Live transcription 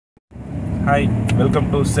Hi, welcome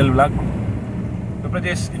to SelVlog.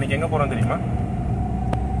 Vipraajesh, இன்னைக்கு எங்க போறோம் தெரியுமா?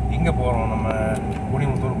 இங்க போறோம், நம்ம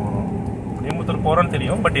Coimbatore போறோம். Coimbatore போறோம்னு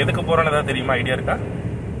தெரியும், பட் எதுக்கு போறோம்னு ஏதாவது தெரியுமா? ஐடியா இருக்கா?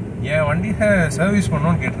 ஏன் வண்டியை சர்வீஸ்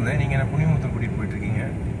பண்ணணும்னு கேட்டிருந்தேன். நீங்க என்ன Coimbatore கூட்டிட்டு போயிட்டு இருக்கீங்க?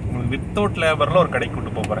 உங்களுக்கு வித்தவுட் லேபர்ல ஒரு கடைக்கு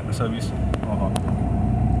கூட்டி போறேன் சர்வீஸ். ஓஹோ.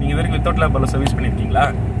 நீங்க இதுவரைக்கும் வித்தவுட் லேபர்ல சர்வீஸ் பண்ணிருக்கீங்களா?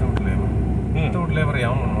 வித்தவுட் லேபர்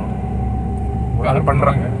யாவும் பண்ணுவோம். ஒரு ஆள்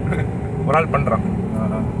பண்றாங்க. ஒரு ஆள் பண்றான்.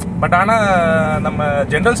 பட் ஆனா நம்ம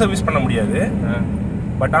ஜெனரல் சர்வீஸ் பண்ண முடியாது.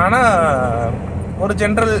 பட் ஆனா ஒரு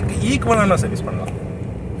ஜெனரலுக்கு ஈக்குவலான சர்வீஸ் பண்ணலாம்.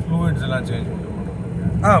 ஃப்ளூயிட்ஸ் எல்லாம் சேஞ்ச்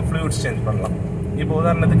பண்ணுவோம். ஃப்ளூயிட்ஸ் சேஞ்ச் பண்ணலாம். இப்போ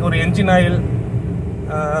உதாரணத்துக்கு ஒரு engine oil,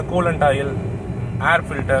 coolant oil, air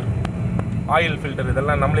filter, oil filter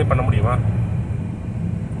இதெல்லாம் நம்மளே பண்ண முடியுமா?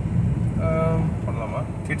 பண்ணலாமா?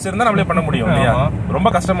 கிட்ஸ் இருந்தால் நம்மளே பண்ண முடியும் இல்லையா?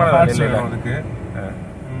 ரொம்ப கஷ்டமான வேலை இல்லை அதுக்கு.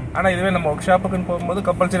 ஆனால் இதுவே நம்ம ஒர்க் ஷாப்புக்குன்னு போகும்போது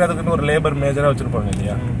கம்பல்சரி அதுக்குன்னு ஒரு லேபர் மேஜராக வச்சுருப்பாங்க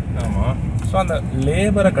இல்லையா? ஆமாம். ஸோ அந்த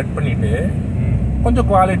லேபரை கட் பண்ணிவிட்டு கொஞ்சம்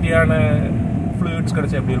குவாலிட்டியான ஃப்ளூயிட்ஸ்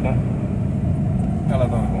கிடைச்சா எப்படி இருக்கும்? நல்லா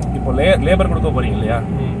தான் இருக்கும். இப்போ லேபர் கொடுக்க போகிறீங்க இல்லையா?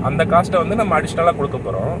 அந்த காஸ்ட்டை வந்து நம்ம அடிஷ்னலாக கொடுக்க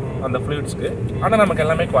போகிறோம் அந்த ஃப்ளூயிட்ஸ்க்கு. ஆனால் நமக்கு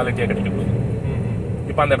எல்லாமே குவாலிட்டியாக கிடைக்க போகுது.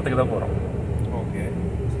 இப்போ அந்த இடத்துக்கு தான் போகிறோம். ஓகே,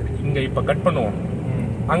 சரி, இங்கே இப்போ கட் பண்ணுவோம்.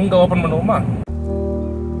 அங்கே ஓப்பன் பண்ணுவோமா?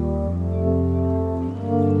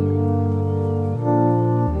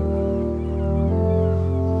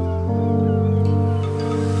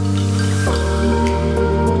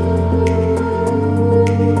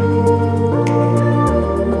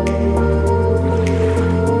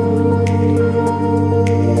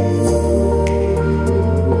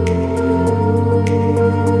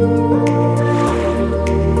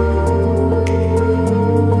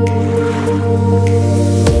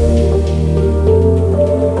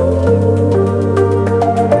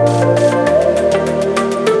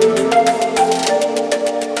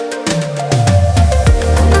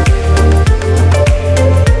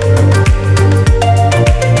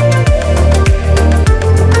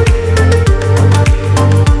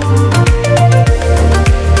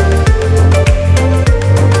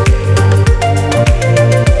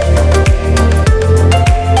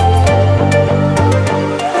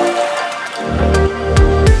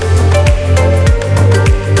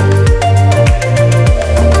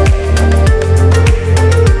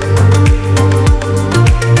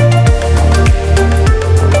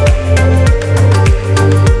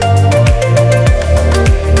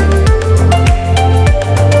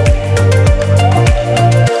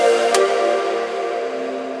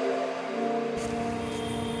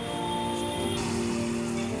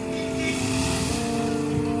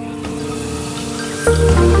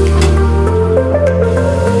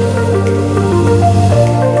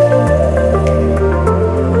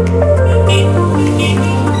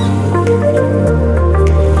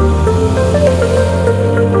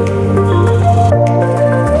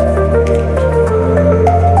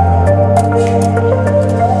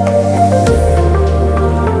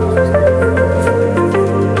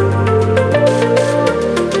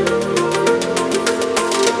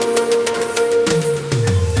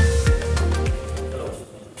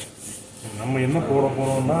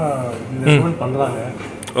 பண்றாங்க.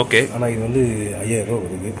 ஓகே. ஆனால் இது வந்து 5000 ரூபா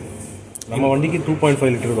வருது. நம்ம வண்டிக்கு 2.5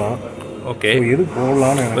 லிட்டர் தான். ஓகே. எது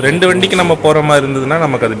போடலான்னு ரெண்டு வண்டிக்கு நம்ம போகிற மாதிரி இருந்ததுன்னா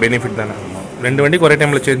நமக்கு அது பெனிஃபிட் தானே. ரெண்டு வண்டிக்கு ஒரே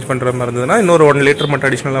டைமில் சேஞ்ச் பண்ணுற மாதிரி இருந்ததுன்னா இன்னொரு 1 லிட்டர் மட்டும்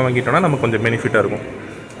அடிஷ்னலாக வாங்கிட்டோம்னா நமக்கு கொஞ்சம் பெனிஃபிட்டாக இருக்கும்.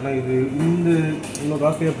 ஆனால் இது இன்னும்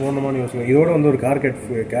காஸ்ட்லியாக போடணுமான்னு யோசிக்கிறேன். இதோட வந்து ஒரு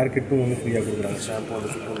கேர் கிட்டும் வந்து ஃப்ரீயாக கொடுக்குறாங்க. ஷாம்பு அந்த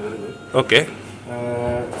சுத்தம் வருது. ஓகே.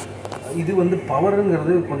 இது வந்து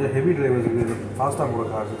பவருங்கிறது கொஞ்சம் ஹெவி டிரைவர்ஸுக்கு ஃபாஸ்ட்டாக போட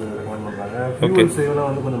காசுக்கு ரெக்கமெண்ட் பண்ணுறாங்க. ஃபியூவல் சேவ்லாம்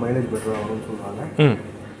வந்து கொஞ்சம் மைலேஜ் பெட்டராக வரும்னு சொல்கிறாங்க.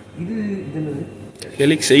 இது என்னது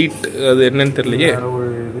ஹெலிக்ஸ் 8 அது என்னன்னு தெரியலையே. ஒரு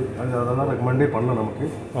இது அதெல்லாம் ரெக்கமெண்டே பண்ணலாம் நமக்கு.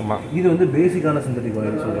 ஆமாம். இது வந்து பேசிக்கான சிந்தட்டிக்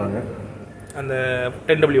ஆயில் சொல்கிறாங்க. அந்த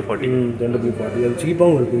 10W40 அது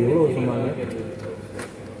சீப்பாகவும் இருக்குது. எவ்வளோ சொன்னாங்க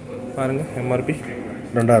பாருங்கள். எம்ஆர்பி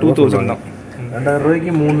 2000 தான். 2000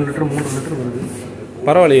 ரூபாய்க்கு 3 லிட்டர் வருது.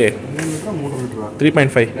 பரவாயில்லையே. 3 லிட்டரா 3 லிட்டரா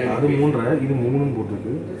 3.5. அது 3.5, இது 3ன்னு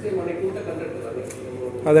போட்டுருக்கு.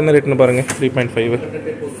 அது என்ன ரேட்னு பாருங்கள். 3.5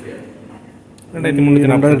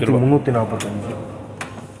 2345.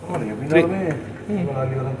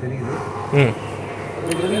 தெரியுது.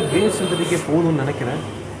 பேஸ் சிந்தட்டிக்கே போதும்னு நினைக்கிறேன்.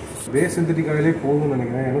 பேஸ் சிந்தட்டிக் ஆயிலே போதும்னு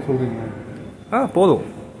நினைக்கிறேன். என்ன சொல்கிறீங்க? போதும்.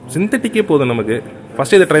 சிந்தட்டிக்கே போதும் நமக்கு.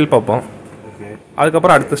 ஃபஸ்ட்டு இதை ட்ரையல் பார்ப்போம். ஓகே.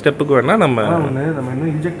 அதுக்கப்புறம் அடுத்த ஸ்டெப்புக்கு வேணால் நம்ம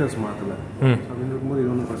இன்னும் இன்ஜெக்டர்ஸ் மாற்றலை. அப்படின்னு இருக்கும்போது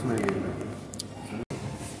இது ஒன்றும் பிரச்சனை இல்லை.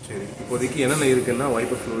 சரி, இப்போதைக்கு என்னென்ன இருக்குன்னா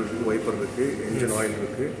வைப்பர் ஃப்ளூயிட் இருக்குது, வைப்பர் இருக்குது, என்ஜின் ஆயில்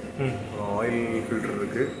இருக்குது, ஆயில் ஃபில்டர்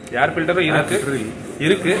இருக்குது, ஏர் ஃபில்டரும்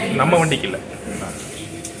இருக்குது. நம்ம வண்டிக்கு இல்லை.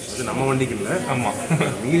 அது நம்ம வண்டிக்கு இல்லை. ஆமாம்,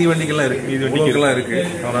 மீதி வண்டிக்கெல்லாம் இருக்குது. மீதி வண்டிக்கெல்லாம் இருக்குது.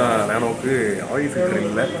 ஆனால் நானோவுக்கு ஆயில் ஃபில்டர்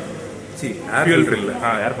இல்லை. சரி, ஏர் ஃபில்டர் இல்லை.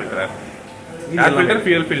 Air filter. Air filter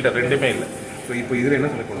fuel filter ரெண்டுமே இல்லை. ஸோ இப்போ இதில் என்ன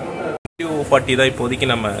செலக்ட் பண்ணுறோம்? WD-40 தான் இப்போதைக்கு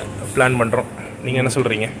நம்ம பிளான் பண்ணுறோம். நீங்கள் என்ன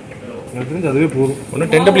சொல்கிறீங்க? எனக்கு தெரிஞ்சு அதுவே போதும். ஒன்று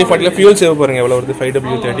 10W40 ஃபியூல் சேவ் பாருங்கள் எவ்வளோ வருது.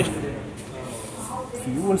 5W30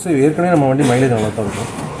 fuel save. ஏற்கனவே நம்ம வண்டி மைலேஜ் நல்லா தான்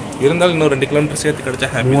இருக்கும். இருந்தாலும் இன்னும் 2 கிலோமீட்டர் சேர்த்து கிடச்சா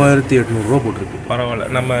 3800 போட்டிருக்கு. பரவாயில்ல,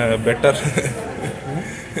 நம்ம பெட்டர்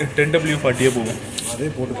 10W40 போகும். அதே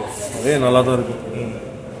போட்டுக்கோ, அதே நல்லா தான் இருக்கும்.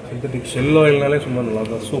 சிந்தட்டிக் ஷெல் ஆயில்னாலே சும்மா நல்லா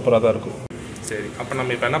தான் சூப்பராக தான் இருக்கும். சரி, அப்போ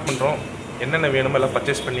நம்ம இப்போ என்ன பண்ணுறோம், என்னென்ன வேணுமோ எல்லாம்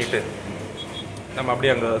பர்ச்சேஸ் பண்ணிவிட்டு நம்ம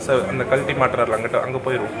அப்படியே அங்கே அந்த கழட்டி மாட்டுறாரு அங்கே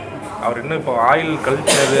போயிடுவோம். அவர் இன்னும் இப்போ ஆயில்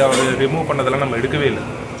கழிச்சது அவர் ரிமூவ் பண்ணதெல்லாம் நம்ம எடுக்கவே இல்லை.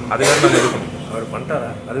 அதுவே நம்ம எடுக்கணும். அவர் பண்ணிட்டாரா?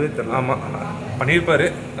 அதுவே தெரியல. ஆமாம், பண்ணியிருப்பார்.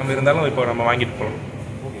 நம்ம இருந்தாலும் இப்போ நம்ம வாங்கிட்டு போகலாம்.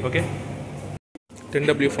 Okay.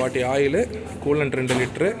 10W40 oil, coolant 2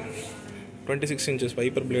 litre, 26 inches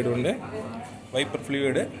wiper blade ஒன்று, வைப்பர்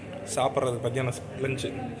ஃப்ளூயிடு, சாப்பிட்றது மத்தியானம் லஞ்சு.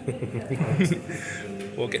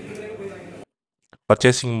 ஓகே,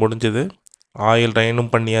 பர்ச்சேசிங் முடிஞ்சது. ஆயில்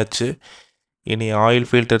ட்ரைனும் பண்ணியாச்சு. இனி ஆயில்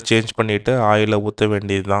ஃபில்டர் சேஞ்ச் பண்ணிவிட்டு ஆயிலை ஊற்ற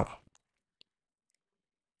வேண்டியது தான்.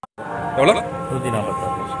 எவ்வளோ?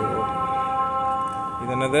 146.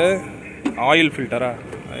 இது என்னது? ஆயில் ஃபில்டரா?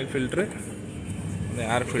 ஆயில் ஃபில்ட்ரு, இந்த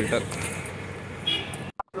ஏர் ஃபில்டர்.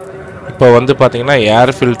 இப்போ வந்து பார்த்தீங்கன்னா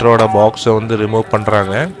ஏர் ஃபில்டரோட பாக்ஸை வந்து ரிமூவ்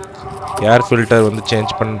பண்ணுறாங்க. ஏர் ஃபில்டர் வந்து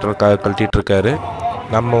சேஞ்ச் பண்ணுறதுக்காக கழட்டிகிட்ருக்காரு.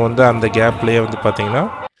 நம்ம வந்து அந்த கேப்லேயே வந்து பார்த்திங்கன்னா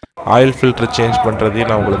ஆயில் ஃபில்டர் சேஞ்ச் பண்ணுறதையும்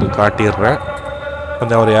நான் உங்களுக்கு காட்டிடுறேன்.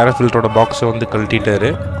 கொஞ்சம் அவர் ஏர் ஃபில்டரோட பாக்ஸை வந்து கழட்டிட்டாரு.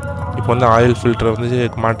 இப்போ வந்து ஆயில் ஃபில்டரை வந்து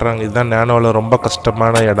மாட்டுறாங்க. இதுதான் நேனோவில் ரொம்ப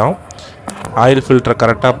கஷ்டமான இடம். ஆயில் ஃபில்டரை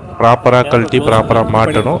கரெக்டாக ப்ராப்பராக கழட்டி ப்ராப்பராக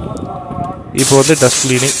மாட்டணும். இப்போ வந்து டஸ்ட்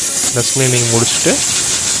க்ளீனிங் முடிச்சுட்டு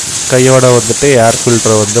கையோட வந்துட்டு ஏர்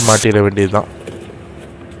ஃபில்டரை வந்து மாட்டிட வேண்டியது தான்.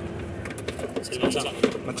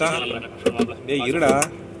 இருடா,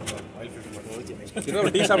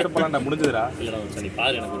 டீ சாப்பிட்டு போலாம்டா, முடிஞ்சதுடா.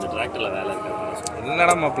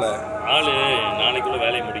 என்னடா மாப்பிள்ள, நாளைக்குள்ள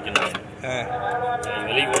வேலையை முடிக்கணும்.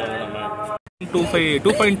 வேலைக்கு போகணும் நம்ம.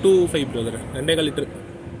 2.25 பிரதர், 2.25 லிட்டர்.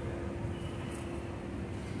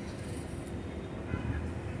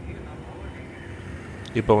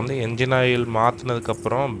 இப்போ வந்து என்ஜின் ஆயில்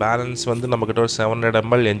மாற்றினதுக்கப்புறம் பேலன்ஸ் வந்து நம்மக்கிட்ட ஒரு 700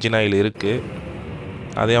 ml என்ஜின் ஆயில் இருக்குது.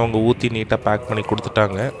 அதே அவங்க ஊற்றி நீட்டாக பேக் பண்ணி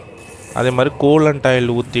கொடுத்துட்டாங்க. அதே மாதிரி கூலண்ட்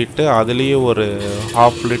ஆயில் ஊற்றிட்டு அதுலேயே ஒரு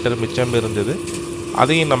 1/2 லிட்டர் மிச்சம் இருந்தது.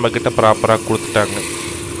 அதையும் நம்மக்கிட்ட ப்ராப்பராக கொடுத்துட்டாங்க.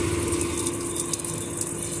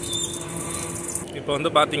 இப்போ வந்து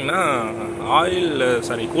பார்த்தீங்கன்னா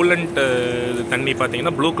கூலண்ட் தண்ணி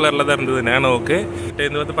பார்த்தீங்கன்னா ப்ளூ கலரில் தான் இருந்தது நேனோவுக்கு.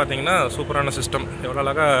 இது வந்து பார்த்தீங்கன்னா சூப்பரான சிஸ்டம். எவ்வளோ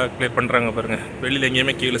அழகாக கிளியர் பண்ணுறாங்க பாருங்கள், வெளியில்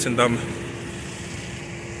எங்கேயுமே கீழே சிந்தாமல்.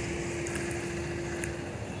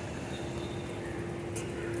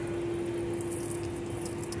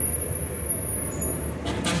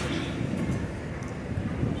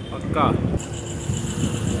 அக்கா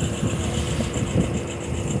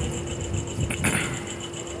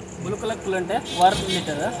ब्लू कलर कूलेंट है 1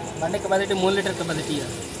 लीटर है. बनने के बाद 3 लीटर कैपेसिटी है.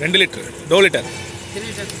 2 लीटर 2 लीटर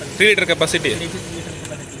 3 लीटर कैपेसिटी है. 3 लीटर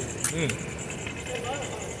कैपेसिटी है.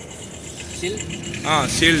 सील, हाँ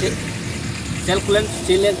सील्ड सेल कूलेंट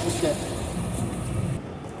सील है उसका.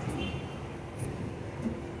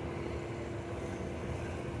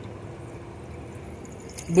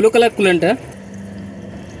 ब्लू कलर कूलेंट है.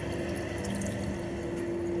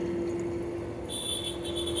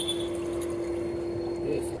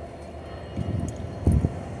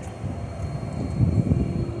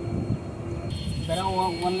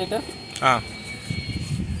 One litre. हाँ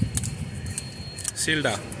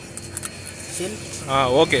सील्डा सील. हाँ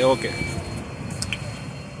okay okay.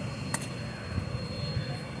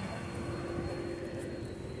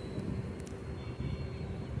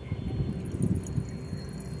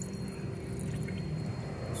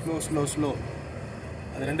 Slow slow slow.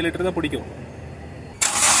 அது 2 லிட்டர் தான் பிடிக்கும்.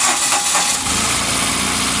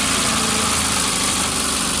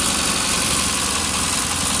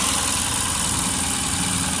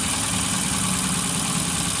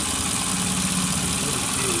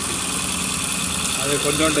 அது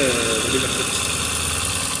கொஞ்சோண்டு ரெடி பண்ணி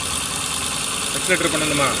எக்ஸ்லேட்டர்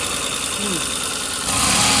பண்ணணுமா?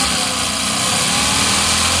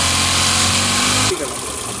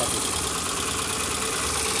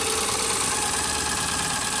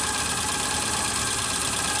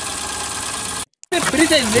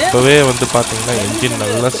 இப்போவே வந்து பார்த்தீங்கன்னா என்ஜின்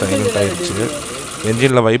நல்லா சைலண்ட் ஆயிடுச்சு.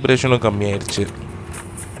 என்ஜினில் வைப்ரேஷனும் கம்மியாயிடுச்சு.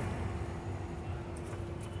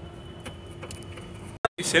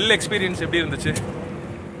 செல் எக்ஸ்பீரியன்ஸ் எப்படி இருந்துச்சு?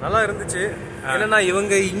 நல்லா இருந்துச்சு. என்னன்னா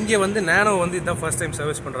இவங்க இங்கே வந்து நேனோ வந்து இதுதான் ஃபர்ஸ்ட் டைம்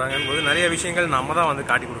சர்வீஸ் பண்ணுறாங்கன்னு போது நிறைய விஷயங்கள் நம்ம தான் வந்து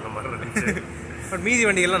காட்டி கொடுக்குற மாதிரி இருந்துச்சு. பட் மீதி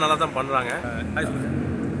வண்டிகள்லாம் நல்லா தான் பண்ணுறாங்க.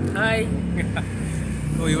 ஹாய்.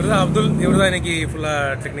 ஸோ இவர் தான் அப்துல், இவர் தான் இன்னைக்கு ஃபுல்லாக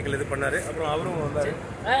டெக்னிக்கல் இது பண்ணார். அப்புறம் அவரும் வந்தார்.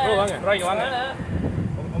 ப்ரோ வாங்க ப்ரோ, இங்கே வாங்க.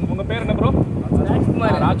 உங்கள் பேர் என்ன ப்ரோ?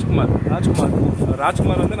 ராஜ்குமார்.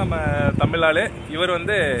 ராஜ்குமார் வந்து நம்ம தமிழ் ஆளு. இவர்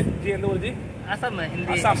வந்து எந்த ஊர் ஜி?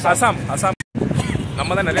 அசாம்.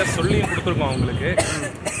 நம்ம தான் நிறைய சொல்லியும் கொடுத்துருக்கோம் அவங்களுக்கு.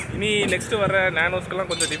 இனி நெக்ஸ்ட் வர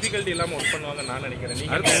நானோஸ்க்கெல்லாம் கொஞ்சம் டிஃபிகல்ட்டி இல்லாமல் ஒர்க் பண்ணுவாங்க நான் நினைக்கிறேன்.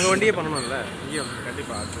 நீங்கள் அடுத்து உங்கள் வண்டியே பண்ணணும்ல? ஐயோ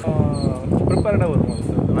கண்டிப்பாக ப்ரிப்பேர்டாக வருவோம்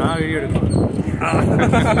சார். நான் வீடியோ எடுக்கிறேன்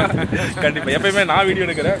கண்டிப்பாக. எப்பயுமே நான் வீடியோ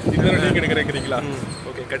எடுக்கிறேன், இதுவரை நீங்கள் எடுக்கிறீங்களா?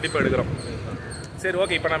 ஓகே, கண்டிப்பாக எடுக்கிறோம். சரி,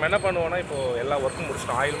 ஓகே. இப்போ நம்ம என்ன பண்ணுவோம்னா, இப்போ எல்லா ஒர்க்கும்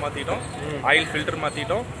முடிச்சிட்டோம். Oil மாற்றிட்டோம், oil filter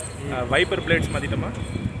மாற்றிட்டோம், wiper plates மாற்றிட்டோமா?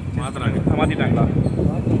 மாற்றிட்டாங்களா?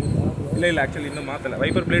 இல்லை ஆக்சுவலி இன்னும் மாற்றலை.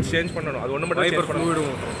 வைப்பர் பிளேட்ஸ் சேஞ்ச் பண்ணணும். அது ஒன்று மட்டும் wiper fluid.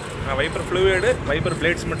 Wiper fluid, wiper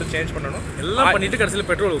plates மட்டும் சேஞ்ச் பண்ணணும். எல்லாம் பண்ணிவிட்டு கடைசியில்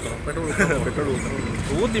பெட்ரோல் ஊற்றணும்.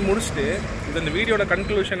 ஊற்றி முடிச்சுட்டு இந்த வீடியோட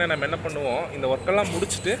கன்க்ளூஷனை நம்ம என்ன பண்ணுவோம், இந்த ஒர்க்கெல்லாம்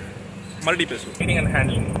முடிச்சுட்டு மறுபடியும் பேசுவோம். Cleaning and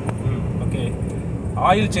handling. Okay,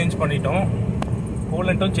 oil change பண்ணிட்டோம்,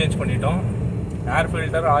 கூலண்ட்டும் சேஞ்ச் பண்ணிட்டோம், air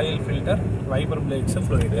filter, oil filter, wiper plates,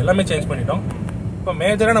 fluid எல்லாமே சேஞ்ச் பண்ணிட்டோம். இப்போ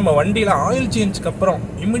மேஜராக நம்ம வண்டியில் ஆயில் சேஞ்சுக்கு அப்புறம்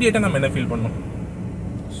இம்மிடியேட்டாக நம்ம என்ன ஃபீல் பண்ணோம்?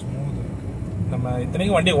 நம்ம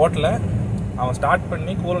இத்தனைக்கும் வண்டியை ஓட்டலை, அவன் ஸ்டார்ட்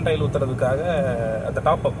பண்ணி கூலண்ட் ஆயில் ஊற்றுறதுக்காக அந்த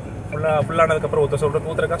டாப் அப் ஃபுல்லானதுக்கப்புறம்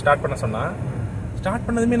ஊற்றுறதுக்காக ஸ்டார்ட் பண்ண சொன்னால், ஸ்டார்ட்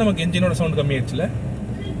பண்ணதுமே நமக்கு என்ஜினோட சவுண்ட் கம்மியாயிடுச்சுல.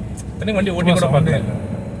 இத்தனைக்கும் வண்டி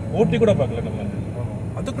ஓட்டி கூட பார்க்கல நம்ம,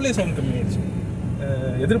 அதுக்குள்ளேயே சவுண்ட் கம்மியாயிடுச்சு.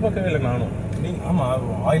 எதிர்பார்க்கவே இல்லை நானும். ஆமாம்,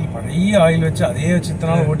 ஆயில் பழைய ஆயில் வச்சு அதே வச்சு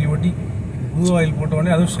இத்தனை ஓட்டி புது ஆயில் போட்ட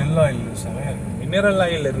உடனே அதுவும் ஷெல் ஆயில் செமையாக இருக்குது. மினரல்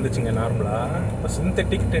ஆயில் இருந்துச்சுங்க நார்மலாக. இப்போ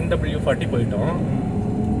சிந்தட்டிக் 10W40 போயிட்டோம்.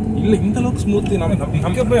 இல்லை இந்த அளவுக்கு ஸ்மூத்து நம்ம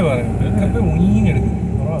பிக்கப்பே ஒயின்னு எடுக்குது.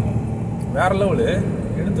 பரவாயில்ல, வேற லெவலு.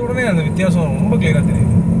 எடுத்த உடனே அந்த வித்தியாசம் ரொம்ப கிளியராக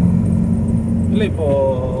தெரியுது. இல்லை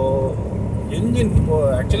இப்போது என்ஜின்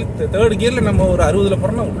ஆக்சுவலி தேர்ட் கியரில் நம்ம ஒரு 60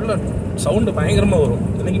 போகிறோம்னா உள்ள சவுண்டு பயங்கரமாக வரும்.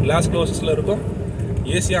 இன்றைக்கி கிளாஸ் க்ளோசஸில் இருக்கும்,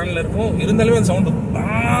 ஏசி ஆனில் இருக்கும், இருந்தாலுமே அந்த சவுண்டு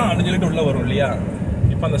அப்படின்னு சொல்லிட்டு உள்ளே வரும் இல்லையா?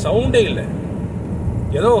 இப்போ அந்த சவுண்டே இல்லை.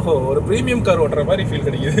 ஏதோ ஒரு ப்ரீமியம் கார் ஓட்டுற மாதிரி ஃபீல்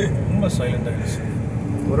கிடைக்குது. ரொம்ப சைலண்டாக ஆகிடுச்சு.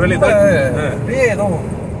 ஒருவேளை அப்படியே ஏதோ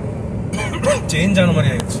சேஞ்ச் ஆன மாதிரி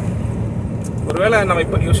ஆயிடுச்சு. ஒருவேளை நம்ம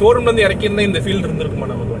இப்போ ஷோரூம்லேருந்து இறக்கியிருந்தா இந்த ஃபீல்டு இருந்திருக்குமா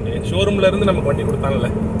நமக்கு வண்டி? ஷோரூம்லேருந்து நமக்கு வண்டி கொடுத்தாங்கல்ல,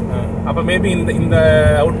 அப்போ மேபி இந்த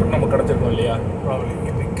அவுட்புட் நமக்கு கிடச்சிருக்கோம் இல்லையா?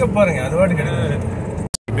 பிக்கப் பாருங்க, அது வாட்டி கிடையாது.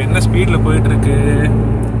 இப்போ என்ன ஸ்பீடில் போயிட்டுருக்கு?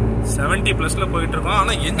 70+ போயிட்டுருக்கோம்.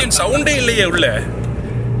 ஆனால் என்ஜின் சவுண்டே இல்லையே உள்ள.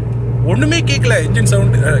 ஒன்றுமே கேட்கல. என்ஜின்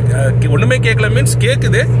சவுண்டு ஒன்றுமே கேட்கல மீன்ஸ்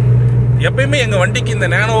கேட்குது. எப்பயுமே எங்கள் வண்டிக்கு இந்த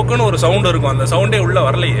நேனோக்குன்னு ஒரு சவுண்டு இருக்கும், அந்த சவுண்டே உள்ளே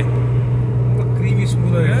வரலையே.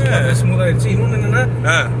 ஸ்மூதாகிடுச்சு. இன்னொன்று என்னன்னா,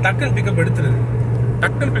 டக்குன்னு பிக்கப் எடுத்துருது.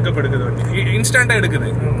 வண்டி இன்ஸ்டன்ட்டாக எடுக்குது.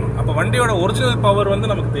 அப்போ வண்டியோட ஒரிஜினல் பவர் வந்து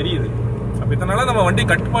நமக்கு தெரியுது. அப்போ இதனால நம்ம வண்டி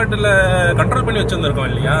கட்டுப்பாட்டில் கண்ட்ரோல் பண்ணி வச்சுருந்துருக்கோம்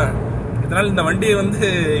இல்லையா? இதனால் இந்த வண்டியை வந்து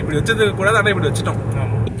இப்படி வச்சதுக்கு கூடாது, ஆனால் இப்படி வச்சுட்டோம்.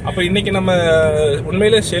 அப்போ இன்னைக்கு நம்ம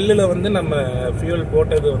உண்மையிலே செல்லில் வந்து நம்ம ஃபியூல்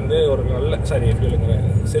போட்டது வந்து ஒரு நல்ல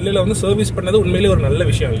செல்லில் வந்து சர்வீஸ் பண்ணது உண்மையிலே ஒரு நல்ல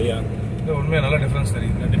விஷயம் இல்லையா? உண்மையாக நல்ல டிஃப்ரென்ஸ்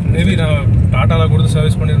தெரியுது. மேபி நான் டாட்டாவில் கொடுத்து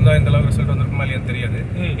சர்வீஸ் பண்ணியிருந்தா இந்த அளவுக்கு ரிசல்ட் வந்திருக்குமா இல்லையான்னு தெரியாது.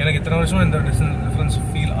 எனக்கு இத்தனை வருஷமா இந்த டிஃப்ரென்ஸ்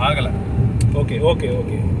ஃபீல் ஆகலை. ஓகே.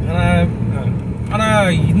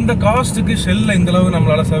 ஆனால் இந்த காஸ்ட்டுக்கு ஷெல்லில் இந்த அளவுக்கு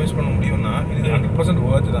நம்மளால் சர்வீஸ் பண்ண முடியும்னா இது 100%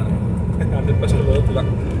 ஒர்த்து தான். 100% ஒர்த்து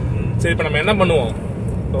தான். சரி, இப்போ நம்ம என்ன பண்ணுவோம்?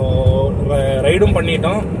 ரைடும்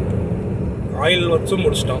பண்ணிட்டோம், ஆயில் ஒர்க்ஸும்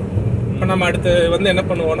முடிச்சிட்டோம். இப்போ நம்ம அடுத்து வந்து என்ன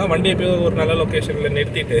பண்ணுவோம்னா, வண்டியை போய் ஒரு நல்ல லொக்கேஷனில்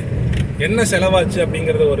நிறுத்திட்டு என்ன செலவாச்சு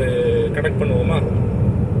அப்படிங்கிறத ஒரு கனெக்ட் பண்ணுவோமா?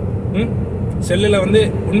 செல்லில் வந்து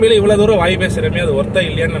உண்மையிலே இவ்வளோ தூரம் வாய் பேசுகிறமே அது ஒர்த்தா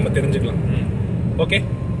இல்லையான்னு நம்ம தெரிஞ்சுக்கலாம். Okay.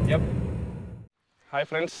 Hi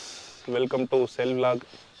friends, welcome to SelVlog.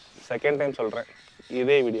 Second time சொல்கிறேன்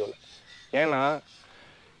இதே வீடியோவில். ஏன்னா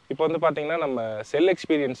இப்போ வந்து பார்த்திங்கன்னா நம்ம செல்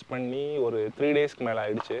எக்ஸ்பீரியன்ஸ் பண்ணி ஒரு 3 டேஸ்க்கு மேலே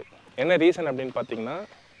ஆகிடுச்சு. என்ன ரீசன் அப்படின்னு பார்த்தீங்கன்னா,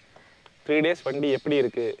 3 டேஸ் வண்டி எப்படி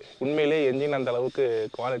இருக்குது, உண்மையிலே என்ஜின் அந்த அளவுக்கு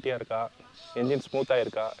குவாலிட்டியாக இருக்கா, என்ஜின் ஸ்மூத்தாக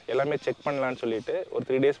இருக்கா, எல்லாமே செக் பண்ணலான்னு சொல்லிட்டு ஒரு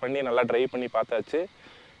 3 டேஸ் வண்டியை நல்லா ட்ரைவ் பண்ணி பார்த்தாச்சு.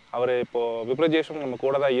 அவர் இப்போது விப்ரஜேஷும் நம்ம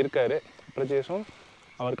கூட தான் இருக்கார். விப்ரஜேஷும்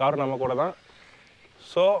அவர் காரும் நம்ம கூட தான்.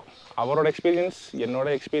 ஸோ அவரோட எக்ஸ்பீரியன்ஸ், என்னோட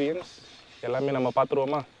எக்ஸ்பீரியன்ஸ் எல்லாமே நம்ம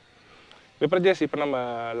பார்த்துருவோமா? விப்ரஜேஷ், இப்போ நம்ம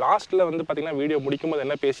லாஸ்ட்டில் வந்து பார்த்திங்கன்னா வீடியோ முடிக்கும்போது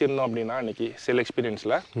என்ன பேசியிருந்தோம் அப்படின்னா, இன்றைக்கி செல்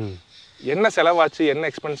எக்ஸ்பீரியன்ஸில் என்ன செலவாச்சு, என்ன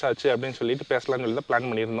எக்ஸ்பென்ஸ் ஆச்சு அப்படின்னு சொல்லிட்டு பேசலாம்னு சொல்லி தான் பிளான்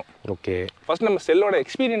பண்ணியிருந்தோம். ஓகே, ஃபர்ஸ்ட் நம்ம செல்லோட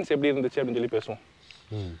எக்ஸ்பீரியன்ஸ் எப்படி இருந்துச்சு அப்படின்னு சொல்லி பேசுவோம்.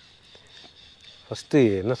 ஃபஸ்ட்டு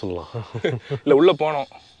என்ன சொல்லலாம்? இல்லை, உள்ளே போனோம்,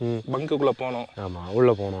 பங்குக்குள்ளே போனோம். ஆமாம்,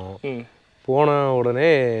 உள்ளே போனோம். போன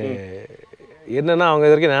உடனே என்னென்னா, அவங்க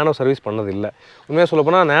இது வரைக்கும் நேனோ சர்வீஸ் பண்ணது இல்லை. உண்மையாக சொல்ல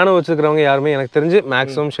போனால் நேனோ வச்சுருக்கிறவங்க யாருமே எனக்கு தெரிஞ்சு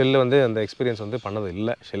மேக்ஸிமம் ஷெல்லு வந்து அந்த எக்ஸ்பீரியன்ஸ் வந்து பண்ணது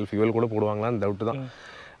இல்லை. ஷெல் ஃபியூவல் கூட போடுவாங்களான்னு டவுட்டு தான்.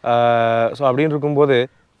 ஸோ அப்படின்னு இருக்கும்போது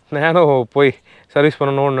நேனோ போய் சர்வீஸ்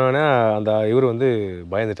பண்ணணுன்னே அந்த இவர் வந்து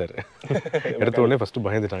பயந்துட்டார். எடுத்த உடனே ஃபஸ்ட்டு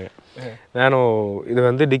பயந்துட்டாங்க. நேனோ இது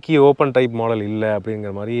வந்து டிக்கி ஓப்பன் டைப் மாடல் இல்லை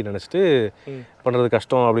அப்படிங்கிற மாதிரி நினச்சிட்டு பண்ணுறது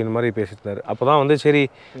கஷ்டம் அப்படின்ற மாதிரி பேசிட்டு இருந்தார். அப்போ தான் வந்து சரி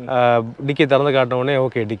டிக்கி திறந்து காட்டினோடனே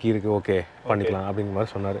ஓகே டிக்கி இருக்குது ஓகே பண்ணிக்கலாம் அப்படிங்கிற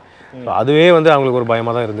மாதிரி சொன்னார். ஸோ அதுவே வந்து அவங்களுக்கு ஒரு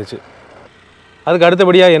பயமாக தான் இருந்துச்சு. அதுக்கு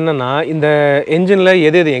அடுத்தபடியாக என்னென்னா இந்த என்ஜினில்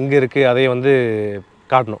எது எது எங்கே இருக்குது அதை வந்து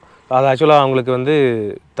காட்டணும். அது ஆக்சுவலாக அவங்களுக்கு வந்து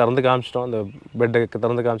திறந்து காமிச்சிட்டோம். அந்த பெட்டுக்கு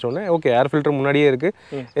திறந்து காமிச்சோடனே ஓகே ஏர் ஃபில்டர் முன்னாடியே இருக்குது,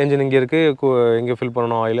 என்ஜின் இங்கே இருக்குது, எங்கே ஃபில்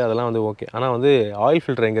பண்ணணும் ஆயில் அதெல்லாம் வந்து ஓகே. ஆனால் வந்து ஆயில்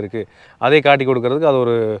ஃபில்டர் எங்கே இருக்குது அதை காட்டி கொடுக்கறதுக்கு அது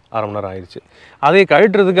ஒரு அரை மணி நேரம் ஆயிடுச்சு. அதை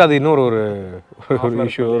கழட்டுறதுக்கு அது இன்னொரு ஒரு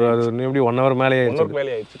இஷ்யூ, அது எப்படி 1 hour மேலே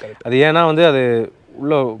ஆயிடுச்சு. அது ஏன்னா வந்து அது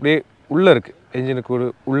அப்படியே உள்ளே இருக்குது,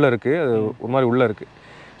 என்ஜினுக்கு உள்ளே இருக்குது, அது ஒரு மாதிரி உள்ளே இருக்குது.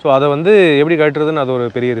 ஸோ அதை வந்து எப்படி கழட்டுறதுன்னு அது ஒரு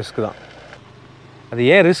பெரிய ரிஸ்க் தான். அது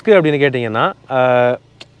ஏன் ரிஸ்க்கு அப்படின்னு கேட்டிங்கன்னா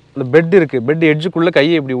அந்த பெட் இருக்குது, பெட் எட்ஜுக்குள்ளே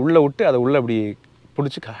கையை இப்படி உள்ளே விட்டு அதை உள்ளே அப்படி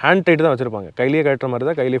பிடிச்சி ஹேண்ட் டைட்டு தான் வச்சுருப்பாங்க. கையிலேயே கட்டுற மாதிரி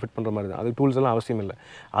தான், கையிலேயே ஃபிட் பண்ணுற மாதிரி தான். அது டூல்ஸ் எல்லாம் அவசியம் இல்லை.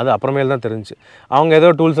 அது அப்புறமேல் தான் தெரிஞ்சு அவங்க ஏதோ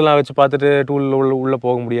டூல்ஸ் எல்லாம் வச்சு பார்த்துட்டு டூல் உள்ளே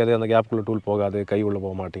போக முடியாது, அந்த கேப்புக்குள்ளே டூல் போகாது, கை உள்ளே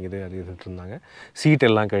போக மாட்டேங்குது அது இதுட்டு இருந்தாங்க. சீட்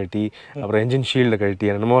எல்லாம் கழட்டி அப்புறம் என்ஜின் ஷீல்டை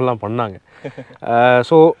கழட்டி என்னமோலாம் பண்ணாங்க.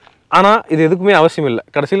 ஸோ ஆனால் இது எதுக்குமே அவசியம் இல்லை.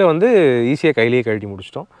 கடைசியில் வந்து ஈஸியாக கையிலேயே கழட்டி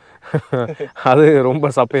முடிச்சிட்டோம். அது ரொம்ப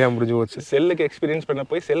சப்பையாக முடிஞ்சு போச்சு. செல்லுக்கு எக்ஸ்பீரியன்ஸ் பண்ண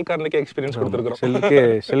போய் செல்காரனுக்கே எக்ஸ்பீரியன்ஸ் கொடுத்துருக்கோம்.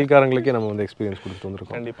 செல்காரங்களுக்கே நம்ம வந்து எக்ஸ்பீரியன்ஸ் கொடுத்துட்டு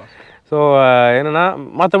வந்திருக்கோம். கண்டிப்பாக. ஸோ என்னென்னா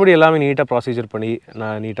மற்றபடி எல்லாமே நீட்டாக ப்ராசீஜர் பண்ணி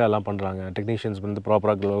நீட்டாக எல்லாம் பண்ணுறாங்க. டெக்னீஷியன்ஸ் வந்து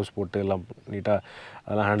ப்ராப்பராக க்ளவுஸ் போட்டு எல்லாம் நீட்டாக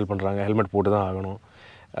அதெல்லாம் ஹேண்டில் பண்ணுறாங்க. ஹெல்மெட் போட்டு தான் ஆகணும்.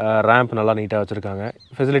 ரேம்ப் நல்லா நீட்டாக வச்சுருக்காங்க.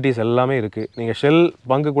 ஃபெசிலிட்டிஸ் எல்லாமே இருக்குது. நீங்கள் ஷெல்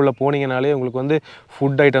பங்குக்குள்ளே போனீங்கனாலே உங்களுக்கு வந்து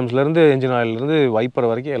ஃபுட் ஐட்டம்ஸ்லேருந்து என்ஜின் ஆயிலேருந்து வைப்பர்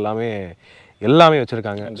வரைக்கும் எல்லாமே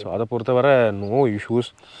வச்சுருக்காங்க. ஸோ அதை பொறுத்தவரை நோ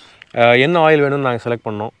இஷ்யூஸ். என்ன ஆயில் வேணும்னு நாங்கள் செலக்ட்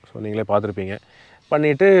பண்ணோம். ஸோ நீங்களே பார்த்துருப்பீங்க.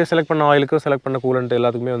 பண்ணிவிட்டு செலக்ட் பண்ண ஆயிலுக்கும் செலக்ட் பண்ண கூலண்ட்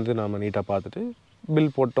எல்லாத்துக்குமே வந்து நம்ம நீட்டாக பார்த்துட்டு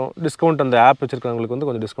பில் போட்டோம். டிஸ்கவுண்ட் அந்த ஆப் வச்சுருக்கிறவங்களுக்கு வந்து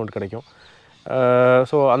கொஞ்சம் டிஸ்கவுண்ட் கிடைக்கும்.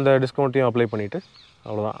 ஸோ அந்த டிஸ்கவுண்ட்டையும் அப்ளை பண்ணிவிட்டு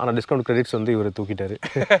அவ்வளோதான். ஆனால் டிஸ்கவுண்ட் கிரெடிட்ஸ் வந்து இவர் தூக்கிட்டார்.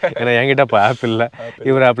 ஏன்னா என்கிட்ட இப்போ ஆப் இல்லை,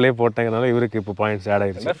 இவர் ஆப்லேயே போட்டதுனால இவருக்கு இப்போ பாயிண்ட்ஸ் ஆட்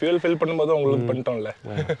ஆகிடுச்சு. ஃபியூல் ஃபில் பண்ணும்போது உங்களுக்கு பண்ணிட்டோம்ல,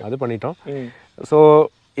 அது பண்ணிட்டோம். ஸோ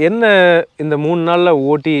என்ன இந்த 3 நாளில்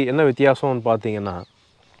ஓட்டி என்ன வித்தியாசம்னு பார்த்தீங்கன்னா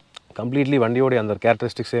கம்ப்ளீட்லி வண்டியோடைய அந்த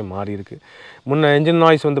கேரக்டரிஸ்டிக்ஸே மாறி இருக்குது. முன்ன என்ஜின்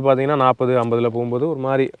நாய்ஸ் வந்து பார்த்தீங்கன்னா 40-50 போகும்போது ஒரு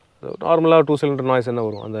மாதிரி நார்மலாக 2 சிலிண்டர் நாய்ஸ் என்ன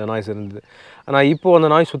வரும் அந்த நாய்ஸ் இருந்தது. ஆனால் இப்போது அந்த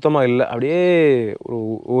நாய்ஸ் சுத்தமாக இல்லை. அப்படியே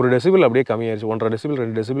ஒரு டெசிபிள் அப்படியே கம்மியாயிருச்சு. 1.5 டெசிபிள்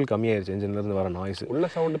 2 டெசிபிள் கம்மியாயிருச்சு என்ஜின்லேருந்து வர நாய்ஸ். உள்ள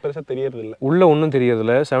சவுண்டு பெருசாக தெரியறதில்ல, உள்ளே ஒன்றும்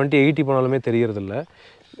தெரியறதில்ல. 70-80 போனாலுமே தெரியறதில்ல.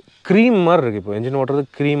 க்ரீம் மாதிரி இருக்குது. இப்போ என்ஜின் ஓட்டுறது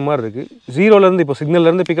க்ரீம் மாதிரி இருக்குது. 0லேருந்து இப்போ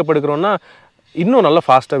சிக்னல்லேருந்து பிக்கப் எடுக்கிறோன்னா இன்னும் நல்லா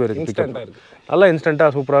ஃபாஸ்ட்டாகவே இருக்குது. பிக்கப் நல்லா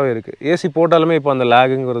இன்ஸ்டண்ட்டாக சூப்பராகவே இருக்குது. ஏசி போட்டாலுமே இப்போ அந்த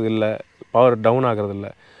லேகுங்கிறது இல்லை, பவர் டவுன் ஆகிறது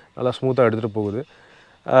இல்லை, நல்லா ஸ்மூத்தாக எடுத்துகிட்டு போகுது.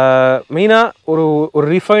 மெயினாக ஒரு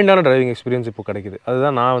ரிஃபைண்டான டிரைவிங் எக்ஸ்பீரியன்ஸ் இப்போ கிடைக்குது.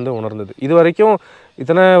 அதுதான் நான் வந்து உணர்ந்தது. இது வரைக்கும்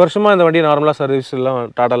இத்தனை வருஷமாக இந்த வண்டியை நார்மலாக சர்வீஸ் எல்லாம்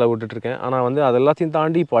டாட்டாவில் விட்டுட்ருக்கேன். ஆனால் வந்து அது எல்லாத்தையும்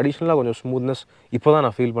தாண்டி இப்போ அடிஷ்னலாக கொஞ்சம் ஸ்மூத்னஸ் இப்போ தான்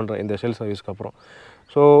நான் ஃபீல் பண்ணுறேன் இந்த ஷெல் சர்வீஸ்க்கு அப்புறம்.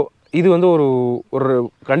 ஸோ இது வந்து ஒரு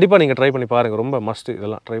கண்டிப்பாக நீங்கள் ட்ரை பண்ணி பாருங்கள். ரொம்ப மஸ்ட்டு.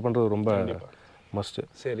 இதெல்லாம் ட்ரை பண்ணுறது ரொம்ப மஸ்ட்டு.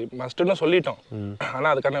 சரி, மஸ்ட்டுன்னு சொல்லிட்டோம். ஆனால்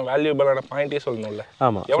அதுக்கான வேல்யூபிளான பாயிண்ட்டே சொல்லணும்ல.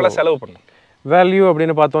 ஆமாம். எவ்வளோ செலவு பண்ணணும்? வேல்யூ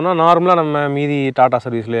அப்படின்னு பார்த்தோன்னா நார்மலாக நம்ம மீதி டாட்டா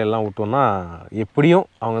சர்வீஸ்லேயே எல்லாம் விட்டோம்னா எப்படியும்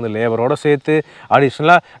அவங்க வந்து லேபரோடு சேர்த்து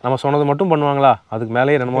அடிஷ்னலாக நம்ம சொன்னது மட்டும் பண்ணுவாங்களா, அதுக்கு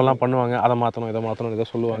மேலேயே என்னமோலாம் பண்ணுவாங்க. அதை மாற்றணும் இதை மாற்றணும் இதை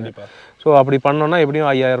சொல்லுவாங்க. ஸோ அப்படி பண்ணோன்னா எப்படியும்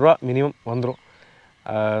 5000 ரூபா மினிமம் வந்துடும்.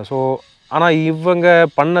 ஸோ ஆனால் இவங்க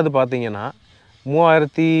பண்ணது பார்த்தீங்கன்னா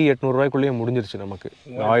 3800 ரூபாய்க்குள்ளேயே முடிஞ்சிருச்சு நமக்கு.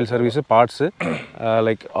 Oil service, parts,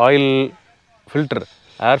 like oil filter,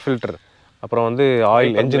 air filter, அப்புறம் வந்து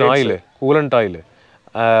oil engine oil, coolant oil,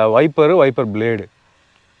 wiper blade,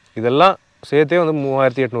 இதெல்லாம் சேர்த்தே வந்து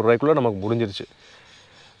 3800 ரூபாய்க்குள்ளே நமக்கு முடிஞ்சிருச்சு.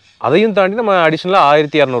 அதையும் தாண்டி நம்ம அடிஷ்னலாக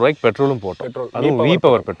 1200 ரூபாய்க்கு பெட்ரோலும் போட்டோம். அதுவும்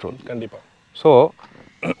விபவர் பெட்ரோல். கண்டிப்பாக. ஸோ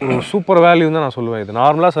சூப்பர் வேல்யூ தான் நான் சொல்லுவேன். இது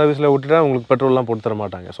நார்மலாக சர்வீஸில் விட்டுட்டா உங்களுக்கு பெட்ரோல்லாம் போட்டு தர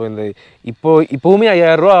மாட்டாங்க. ஸோ இந்த இப்போவுமே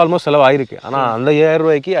 5000 ரூபா ஆல்மோஸ்ட் செலவு ஆயிருக்கு. ஆனால் அந்த 5000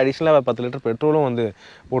 ரூபாய்க்கு அடிஷ்னலாக 10 லிட்டர் பெட்ரோலும் வந்து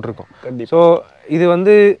போட்டிருக்கோம். ஸோ இது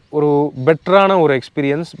வந்து ஒரு பெட்டரான ஒரு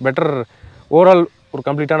எக்ஸ்பீரியன்ஸ், பெட்டர் ஓவரால் ஒரு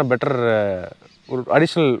கம்ப்ளீட்டான பெட்டர் ஒரு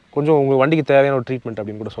அடிஷ்னல் கொஞ்சம் உங்கள் வண்டிக்கு தேவையான ஒரு ட்ரீட்மெண்ட்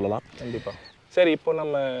அப்படின்னு கூட சொல்லலாம். கண்டிப்பாக. சரி, இப்போ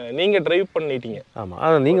நீங்கள் ட்ரைவ் பண்ணிட்டீங்க. ஆமாம்,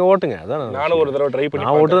 அதை நீங்கள் ஓட்டுங்க. அதான் நானும் ஒரு தடவை ட்ரைவ் பண்ணி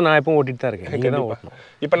நான் ஓட்டுறது நான் எப்பவும் ஓட்டிட்டு தான் இருக்கேன். நீங்கள் தான் ஓட்டணும்.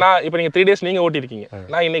 இப்போ நீங்கள் 3 days நீங்கள் ஓட்டியிருக்கீங்க,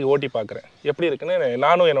 நான் இன்றைக்கி ஓட்டி பார்க்குறேன் எப்படி இருக்குன்னு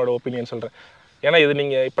நானும் என்னோட ஒப்பீனியன் சொல்கிறேன். ஏன்னா இது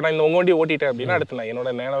நீங்கள் இப்போ நான் இந்த உங்கள் வண்டி ஓட்டிட்டேன் அப்படின்னா அடுத்து நான்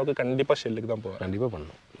என்னோட நேனாவுக்கு கண்டிப்பாக ஷெல்லுக்கு தான் போவேன். கண்டிப்பாக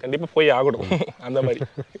பண்ணணும், கண்டிப்பாக போய் ஆகணும் அந்த மாதிரி.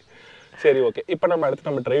 சரி, ஓகே. இப்போ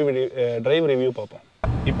நம்ம டிரைவ் ரிவ்யூ பார்ப்போம்.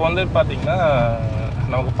 இப்போ வந்து பார்த்தீங்கன்னா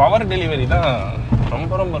நமக்கு பவர் டெலிவரி தான்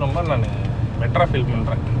ரொம்ப ரொம்ப ரொம்ப நான் பெட்டராக ஃபீல்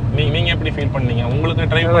பண்ணுறேன். நீங்கள் எப்படி ஃபீல் பண்ணீங்க? உங்களுக்கு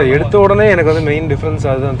டிரைவ் எடுத்த உடனே எனக்கு வந்து மெயின் டிஃப்ரென்ஸ்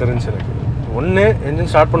அதுதான் தெரிஞ்சு எனக்கு. ஒன்று என்ஜின்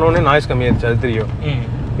ஸ்டார்ட் பண்ண உடனே நாய்ஸ் கம்மியாயிருச்சு, அது தெரியும்.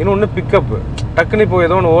 இன்னொன்று பிக்கப், டக்குன்னு இப்போ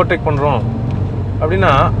ஏதோ ஒன்று ஓவர்டேக் பண்ணுறோம்,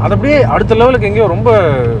 அப்படின்னா அது அப்படியே அடுத்த லெவலுக்கு எங்கேயோ ரொம்ப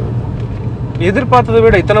எதிர்பார்த்ததை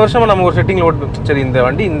விட இத்தனை வருஷமா நம்ம ஒரு செட்டிங்கில் ஓட்டு சரி இந்த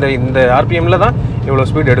வண்டி இந்த ஆர்பிஎம்ல தான் இவ்வளோ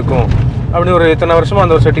ஸ்பீட் எடுக்கும் அப்படின்னு ஒரு இத்தனை வருஷமா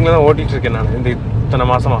அந்த ஒரு செட்டிங்கில் தான் ஓட்டிகிட்டு இருக்கேன் நான் இந்த இத்தனை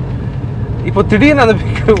மாசமா. இப்போ திடீர்னு அந்த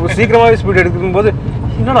சீக்கிரமாகவே ஸ்பீட் எடுக்கும்போது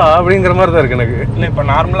என்னடா அப்படிங்கிற மாதிரி தான் இருக்கு எனக்கு. இல்லை இப்போ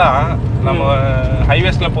நார்மலாக நம்ம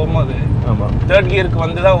ஹைவேஸில் போகும்போது ஆமாம் 3rd கியருக்கு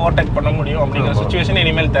வந்து தான் ஓவர்டேக் பண்ண முடியும் அப்படிங்கிற சுச்சுவேஷன்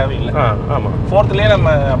இனிமேல் தேவையில்லை. ஆமாம் 4thலேயே நம்ம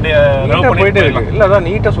அப்படியே போயிட்டே இருக்கு. இல்லை அதான்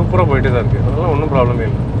நீட்டாக சூப்பராக போயிட்டே தான் இருக்குது. அதெல்லாம் ஒன்றும் ப்ராப்ளமே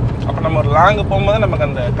இல்லை. அப்போ நம்ம ஒரு லாங்கு போகும்போது நமக்கு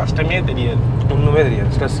அந்த கஷ்டமே தெரியாது, ஒன்றுமே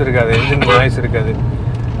தெரியாது. ஸ்ட்ரெஸ் இருக்காது, என்ஜின் நாய்ஸ் இருக்காது,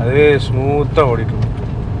 அதுவே ஸ்மூத்தாக ஓடிட்டு இருக்கும்.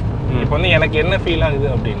 இப்போ வந்து எனக்கு என்ன ஃபீல் ஆகுது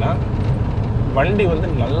அப்படின்னா வண்டி வந்து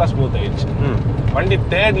நல்லா ஸ்மூத் ஆகிடுச்சு. வண்டி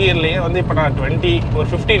 3rd கியர்லேயே வந்து இப்போ நான்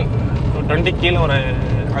 15 கீழே ஒரு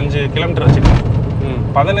 5 கிலோமீட்டர் வச்சுருக்கேன்.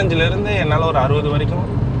 15லேருந்து என்னால் ஒரு 60 வரைக்கும்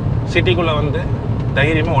சிட்டிக்குள்ளே வந்து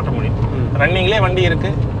தைரியமாக ஓட்ட முடியும். ரன்னிங்லேயே வண்டி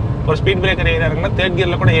இருக்குது. ஒரு ஸ்பீட் பிரேக்கர் ஏறி இறங்கினா 3rd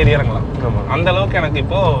கியரில் கூட ஏறி இறங்கலாம். அந்த அளவுக்கு எனக்கு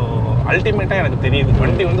இப்போது அல்டிமேட்டாக எனக்கு தெரியுது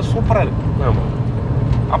வண்டி வந்து சூப்பராக இருக்குது.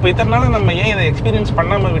 அப்போ இத்தனை நாள் நம்ம ஏன் இதை எக்ஸ்பீரியன்ஸ்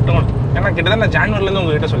பண்ணாமல் விட்டோம்? ஏன்னா கிட்டத்தட்ட நான் ஜான்வரிலேருந்து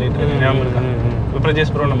உங்ககிட்ட சொல்லிட்டு இருக்கேன், ஞாபகம் இருக்கா?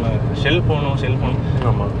 விப்ராஜேஷ் ப்ரோ நம்ம ஷெல் போகணும்.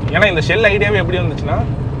 ஆமாம். ஏன்னா இந்த ஷெல் ஐடியாவே எப்படி வந்துச்சுன்னா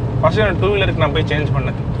ஃபர்ஸ்ட் 2 வீலருக்கு நான் போய் சேஞ்ச்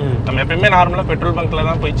பண்ணேன். நம்ம எப்பயுமே நார்மலாக பெட்ரோல் பங்க்கில்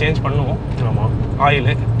தான் போய் சேஞ்ச் பண்ணுவோம்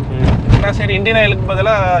ஆயிலு. நான் சரி இந்தியன் ஆயிலுக்கு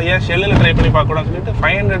பதிலாக ஏன் ஷெல்லில் ட்ரை பண்ணி பார்க்கணும்னு சொல்லிட்டு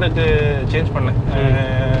 500க்கு சேஞ்ச் பண்ணேன்.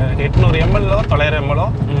 800 ml 900 ml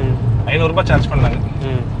 500 ரூபாய் சார்ஜ் பண்ணாங்க.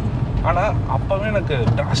 ஆனால் அப்போவே எனக்கு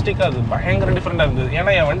டிராஸ்டிக்காக அது பயங்கர டிஃப்ரெண்டாக இருந்தது.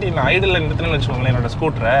 ஏன்னா என் வண்டி நான் ஐடில் நிறுத்தினேன்னு வச்சுக்கோங்களேன், என்னோட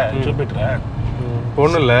ஸ்கூட்டரை ஜூபிட்டரை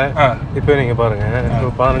ஒன்றும் இல்லை. இப்போ நீங்கள் பாருங்கள், இப்போ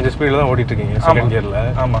 15 ஸ்பீடில் தான் ஓடிட்டு இருக்கீங்க 2nd கியரில்.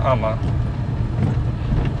 ஆமாம்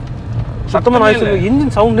சத்தமாக நாய்ஸ் இல்லை,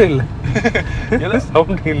 இன்ஜின் சவுண்டே இல்லை.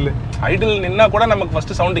 சவுண்டே இல்லை. ஐடில் நின்னா கூட நமக்கு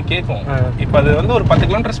ஃபர்ஸ்ட் சவுண்டு கேட்கும். இப்போ அது வந்து ஒரு 10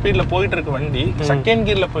 கிலோமீட்டர் ஸ்பீடில் போயிட்டு இருக்கு வண்டி, 2nd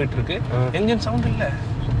கியரில் போயிட்டு இருக்கு, என்ஜின் சவுண்ட் இல்லை.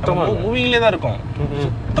 மூவிங்லேயே தான் இருக்கும்,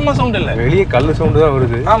 சுத்தமாக சவுண்ட் இல்லை. வெளியே கல் சவுண்டு தான்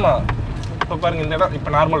வருது. ஆமாம். இப்போ பாருங்க இந்த இடம், இப்போ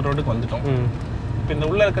நார்மல் ரோடுக்கு வந்துட்டோம். இப்போ இந்த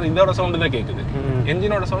உள்ள இருக்கிற இதோட சவுண்டு தான் கேட்குது,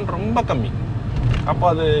 என்ஜினோட சவுண்ட் ரொம்ப கம்மி. அப்போ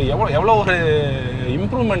அது எவ்வளோ ஒரு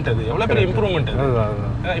இம்ப்ரூவ்மெண்ட், அது எவ்வளோ பெரிய இம்ப்ரூவ்மெண்ட் அது.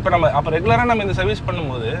 இப்போ நம்ம அப்போ ரெகுலராக நம்ம இந்த சர்வீஸ்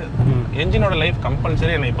பண்ணும்போது என்ஜினோட லைஃப்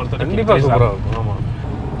கம்பல்சரி என்னை பொறுத்த கண்டிப்பாக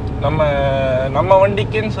நம்ம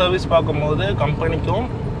வண்டிக்குன்னு சர்வீஸ் பார்க்கும்போது கம்பெனிக்கும்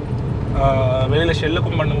வெளியில்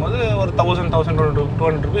ஷெல்லுக்கும் பண்ணும்போது ஒரு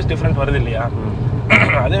 1000-1200 rupees டிஃப்ரெண்ட் வருது இல்லையா?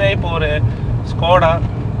 அதுவே இப்போ ஒரு ஸ்கோடா,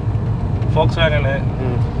 ஃபோக்ஸ்வேகனு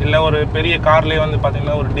இல்லை ஒரு பெரிய கார்லேயே வந்து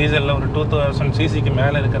பார்த்தீங்கன்னா ஒரு டீசலில் ஒரு 2000 cc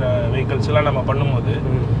மேலே இருக்கிற வெஹிக்கிள்ஸ்லாம் நம்ம பண்ணும்போது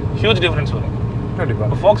ஹியூஜ் டிஃப்ரென்ஸ் வரும்.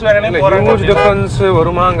 கண்டிப்பாக ஃபோக்ஸ்வேகனே ஹியூஜ் டிஃப்ரென்ஸ்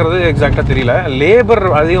வருமாங்கிறது எக்ஸாக்டாக தெரியல. லேபர்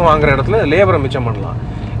அதிகம் வாங்குற இடத்துல லேபரை மிச்சம் பண்ணலாம்.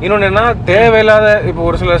 இன்னொன்று என்ன, தேவையில்லாத இப்போ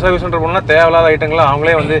ஒரு சில சர்வீஸ் சென்டர் போனால் தேவையில்லாத ஐட்டங்களை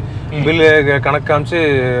அவங்களே வந்து பில்லு கணக்கு காமிச்சு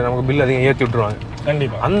நமக்கு பில் அதிகம் ஏற்றி விட்டுருவாங்க.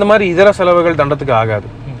 கண்டிப்பாக அந்த மாதிரி இதர செலவுகள் தண்டத்துக்கு ஆகாது.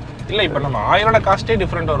 இல்லை இப்போ நம்ம ஆயிலோட காஸ்ட்டே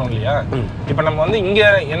டிஃப்ரெண்ட் வரும் இல்லையா? இப்போ நம்ம வந்து இங்கே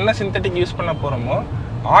என்ன சிந்தட்டிக் யூஸ் பண்ண போகிறோமோ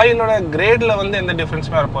ஆயிலோட கிரேடில் வந்து எந்த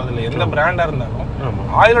டிஃப்ரென்ஸுமே வரப்போகுது இல்லை. எந்த பிராண்டாக இருந்தாலும்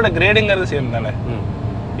ஆயிலோட கிரேடுங்கிறது சேம் தானே.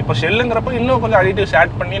 இப்போ ஷெல்லுங்கிறப்ப இன்னும் கொஞ்சம் அடிட்டிவ்ஸ்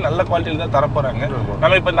ஆட் பண்ணி நல்ல குவாலிட்டியில் தான் தரப்போகிறாங்க.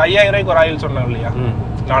 நம்ம இப்போ இந்த 5000 ரூபாய்க்கு ஒரு ஆயில் சொன்னோம் இல்லையா,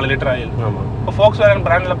 4 லிட்டர் ஆயில். இப்போ ஃபோக்ஸ்வேகன்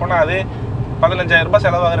பிராண்டில் போனால் அதே 15000 ரூபாய்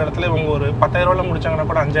செலவாகிற இடத்துல இவங்க ஒரு 10000 ரூபாயில் முடிச்சாங்கன்னா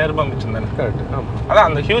கூட 5000 ரூபாய் மிச்சம் தானே. அதான்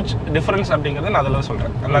அந்த ஹியூஜ் டிஃப்ரென்ஸ் அப்படிங்கிறது நான் அதில்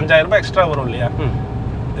சொல்கிறேன். அந்த 5000 ரூபாய் எக்ஸ்ட்ரா வரும் இல்லையா?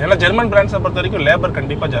 ஏன்னா ஜெர்மன் பிராண்ட்ஸை பொறுத்த வரைக்கும் லேபர்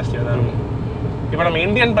கண்டிப்பாக ஜாஸ்தியாக தான் இருக்கும். இப்போ நம்ம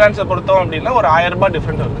இந்தியன் பிராண்ட்ஸை பொறுத்தோம் அப்படின்னா ஒரு 1000 ரூபாய்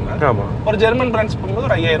டிஃப்ரெண்ட் வருதுன்னா ஒரு ஜெர்மன் பிராண்ட்ஸ் போகும்போது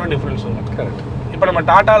ஒரு 5000 ரூபாய் டிஃப்ரென்ஸ் வரும். கரெக்ட். இப்போ நம்ம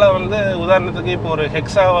டாட்டாவில் வந்து உதாரணத்துக்கு இப்போ ஒரு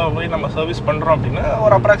ஹெக்ஸாவை போய் நம்ம சர்வீஸ் பண்ணுறோம் அப்படின்னா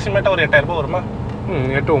ஒரு அப்ராக்சிமேட்டாக ஒரு 8000 ரூபாய் வருமா?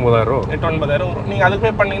 8-9000 வரும். நீங்கள் அதுக்கு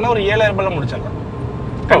போய் பண்ணீங்கன்னா ஒரு 7000 ரூபாயில் முடிச்சிடலாம்.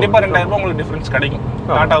 கண்டிப்பாக 2000 ரூபாய் உங்களுக்கு டிஃப்ரென்ஸ் கிடைக்கும்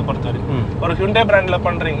டாட்டாவை பொறுத்த வரைக்கும். ஒரு ஹியூண்டே பிராண்டில்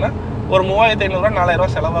பண்ணுறீங்கன்னா ஒரு 3500 ரூபா 4000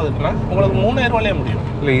 ரூபாய் செலவாகுதுன்னா உங்களுக்கு 3000 ரூபாயிலே முடியும்.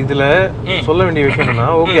 இல்லை இதில் சொல்ல வேண்டிய விஷயம் என்னன்னா,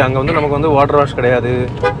 ஓகே அங்கே வந்து நமக்கு வந்து வாட்டர் வாஷ் கிடையாது,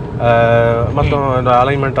 மற்ற இந்த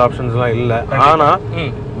அலைன்மெண்ட் ஆப்ஷன்ஸ்லாம் இல்லை. ஆனால்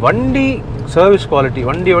வண்டி சர்வீஸ் குவாலிட்டி,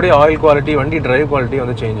 வண்டியோடைய ஆயில் குவாலிட்டி, வண்டி டிரைவ் குவாலிட்டி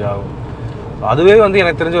வந்து சேஞ்ச் ஆகும். அதுவே வந்து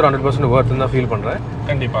எனக்கு தெரிஞ்ச ஒரு 100% ஒர்த்துன்னு தான் ஃபீல் பண்ணுறேன்.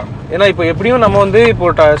 கண்டிப்பாக. ஏன்னா இப்போ எப்படியும் நம்ம வந்து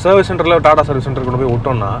இப்போ சர்வீஸ் சென்டரில் டாடா சர்வீஸ் சென்டர் கொண்டு போய்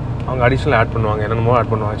விட்டோம்னா அவங்க அடிஷ்னல் ஆட் பண்ணுவாங்க, என்னென்னமோ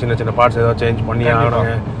ஆட் பண்ணுவாங்க, சின்ன சின்ன பார்ட்ஸ் ஏதாவது சேஞ்ச் பண்ணி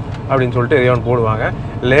ஆடுவாங்க அப்படின்னு சொல்லிட்டு எதையும் போடுவாங்க.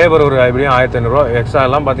 லேபர் ஒரு எப்படியும் 1500 ரூபா எக்ஸ்ட்ரா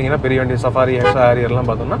எல்லாம் பார்த்தீங்கன்னா பெரிய வண்டி சஃபாரி எக்ஸ்ட்ரா ஹேரியர்லாம்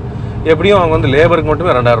பார்த்தோம்னா எப்படியும் அவங்க வந்து லேபருக்கு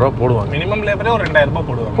மட்டுமே 2000 ரூபா போடுவாங்க. மினிமம் லேபரே ஒரு 2000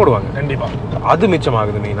 ரூபாய் போடுவாங்க. கண்டிப்பாக அது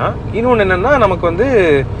மிச்சமாகுது மெயினாக. இன்னொன்று என்னென்னா நமக்கு வந்து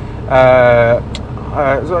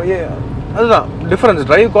அதுதான் டிஃப்ரென்ஸ்,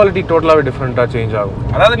 டிரைவ் குவாலிட்டி டோட்டலாகவே டிஃப்ரெண்ட்டாக சேஞ்ச் ஆகும்.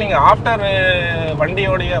 அதாவது நீங்கள் ஆஃப்டர்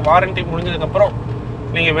வண்டியோடைய வாரண்ட்டி முடிஞ்சதுக்கப்புறம்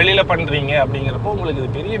நீங்கள் வெளியில் பண்ணுறீங்க அப்படிங்கிறப்போ உங்களுக்கு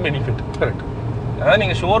இது பெரிய பெனிஃபிட். கரெக்ட். அதாவது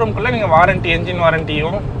நீங்கள் ஷோரூம்குள்ளே நீங்கள் வாரண்ட்டி, என்ஜின்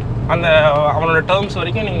வாரண்ட்டியும் அந்த அவனோட டேர்ம்ஸ்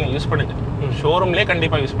வரைக்கும் நீங்கள் யூஸ் பண்ணிட்டு ஷோரூம்லேயே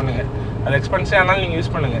கண்டிப்பாக யூஸ் பண்ணுங்கள். அது எக்ஸ்பென்சிவ் ஆனாலும் நீங்கள்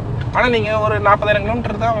யூஸ் பண்ணுங்கள். ஆனால் நீங்கள் ஒரு 40,000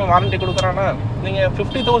 கிலோமீட்டர் தான் அவன் வாரண்டி கொடுக்குறான்னா நீங்கள்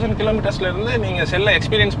 50,000 கிலோமீட்டர்ஸ்லேருந்து நீங்கள் செல்லை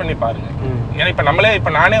எக்ஸ்பீரியன்ஸ் பண்ணி பாருங்கள். ஏன்னா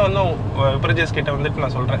இப்போ நானே வந்து விப்ராஜேஷ் கிட்ட வந்துட்டு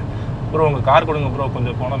நான் சொல்கிறேன், ப்ரோ உங்கள் கார் கொடுங்க ப்ரோ,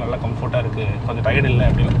 கொஞ்சம் போனால் நல்லா கம்ஃபர்ட்டாக இருக்குது, கொஞ்சம் டயர்டு இல்லை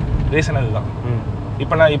அப்படின்னு. ரீசன் அதுதான்.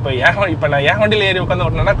 இப்போ நான் என் வண்டியில் ஏறி உட்காந்து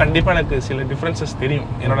ஓட்டினா கண்டிப்பாக எனக்கு சில டிஃப்ரென்சஸ் தெரியும்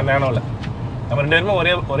என்னோட நேனோவில். நம்ம 2 பேருமே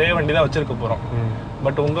ஒரே வண்டி தான் வச்சுருக்க போகிறோம்.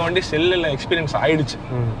 பட் உங்கள் வண்டி செல்லில் எக்ஸ்பீரியன்ஸ் ஆகிடுச்சு,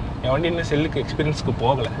 என் வண்டி இன்னும் செல்லுக்கு எக்ஸ்பீரியன்ஸ்க்கு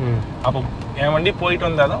போகலை. அப்போ என் வண்டி போயிட்டு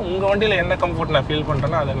வந்தால் தான் உங்கள் வண்டியில் என்ன கம்ஃபர்ட் நான் ஃபீல்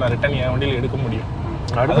பண்ணுறேன்னா அதை நான் ரிட்டன் என் வண்டியில் எடுக்க முடியும்.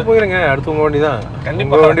 அடுத்து போயிருங்க, அடுத்து உங்கள் வண்டி தான்.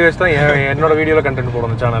 கண்டிப்பாக வண்டி வச்சு தான் என்னோட வீடியோவில் கண்டென்ட்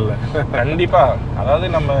போடணும் சேனலில். கண்டிப்பாக. அதாவது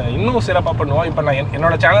நம்ம இன்னும் சிறப்பாக பண்ணுவோம். இப்போ நான்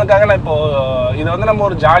என்னோட சேனலுக்காக நான் இப்போ இதை வந்து நம்ம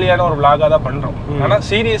ஒரு ஜாலியான ஒரு விளாகாக தான் பண்ணுறோம். ஆனால்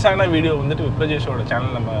சீரியஸான வீடியோ வந்துட்டு விப்ராஜேஷோட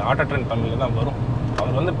சேனல் நம்ம ஆட்டோ ட்ரெண்ட் தமிழில் தான் வரும்.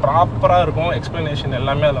 அவர் வந்து ப்ராப்பராக இருக்கும், எக்ஸ்ப்ளனேஷன்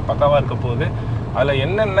எல்லாமே அதில் பக்காவாக இருக்க போகுது. அதில்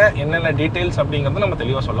என்னென்ன டீட்டெயில்ஸ் அப்படிங்கிறது நம்ம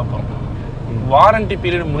தெளிவாக சொல்ல போகிறோம். வாரண்டி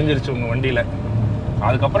பீரியட் முடிஞ்சிருச்சு உங்கள் வண்டியில்,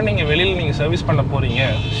 அதுக்கப்புறம் நீங்கள் வெளியில் நீங்கள் சர்வீஸ் பண்ண போகிறீங்க,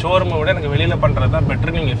 ஷோரூமை விட எனக்கு வெளியில் பண்ணுறது தான்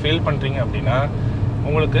பெட்டர் நீங்கள் ஃபீல் பண்ணுறீங்க அப்படின்னா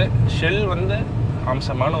உங்களுக்கு ஷெல் வந்து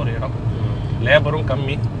அம்சமான ஒரு இடம், லேபரும்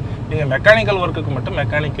கம்மி. நீங்கள் மெக்கானிக்கல் ஒர்க்குக்கு மட்டும்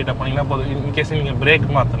மெக்கானிக் கிட்ட போனீங்கன்னா போதும். இன்கேஸ் நீங்கள் பிரேக்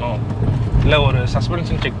மாற்றணும், இல்லை ஒரு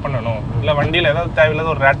சஸ்பென்ஷன் செக் பண்ணணும், இல்லை வண்டியில் ஏதாவது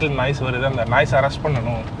தேவையில்லாத ஒரு ரேட்டில் நாய்ஸ் வருது, அந்த நாய்ஸ் அரெஸ்ட்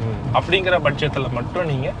பண்ணணும் அப்படிங்கிற பட்ஜெட்டில் மட்டும்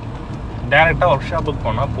நீங்கள் டேரெக்டாக ஒர்க் ஷாப்புக்கு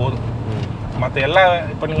போனால் போதும். மற்ற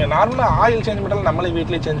இப்போ நீங்கள் நார்மலாக ஆயில் சேஞ்ச் பண்ணாலும் நம்மளே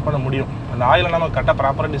வீட்டிலேயே சேஞ்ச் பண்ண முடியும். அந்த ஆயிலை நம்ம கரெக்டாக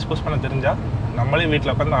ப்ராப்பராக டிஸ்போஸ் பண்ண தெரிஞ்சால் நம்மளே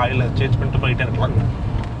வீட்டில் உட்காந்து ஆயிலை சேஞ்ச் பண்ணிட்டு போயிட்டே இருக்கலாம்.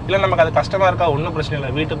 இல்லை நமக்கு அது கஷ்டமாக இருக்கா, ஒன்றும் பிரச்சனை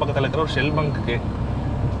இல்லை, வீட்டு பக்கத்தில் இருக்கிற ஒரு ஷெல் பங்க்குக்கு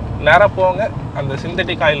நேராக போங்க, அந்த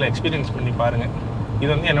சிந்தட்டிக் ஆயிலை எக்ஸ்பீரியன்ஸ் பண்ணி பாருங்கள்.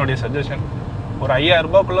 இது வந்து என்னுடைய சஜஷன். ஒரு 5,000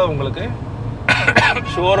 ரூபாய்க்குள்ளே உங்களுக்கு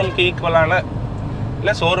ஷோரூம்க்கு ஈக்குவலான,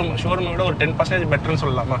 இல்லை ஷோரூமை விட ஒரு 10% பெட்டர்னு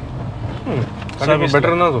சொல்லலாமா?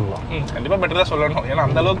 பெட்டர் தான் சொல்லலாம். கண்டிப்பாக பெட்டர் தான் சொல்லணும். ஏன்னா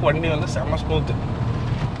அந்தளவுக்கு வண்டி வந்து செம்ம ஸ்மூத்து.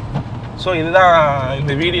 ஸோ இதுதான்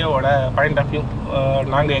இந்த வீடியோவோட பாயிண்ட் ஆஃப் வியூ.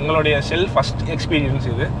 நாங்கள் எங்களுடைய ஃபஸ்ட் எக்ஸ்பீரியன்ஸ்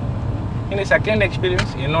இது. இனி செகண்ட்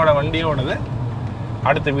எக்ஸ்பீரியன்ஸ் என்னோடய வண்டியோடது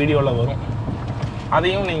அடுத்த வீடியோவில் வரும்.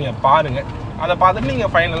 அதையும் நீங்கள் பாருங்கள். அதை பார்த்துட்டு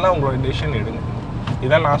நீங்கள் ஃபைனலாக உங்களோட டெசிஷன் எடுங்க.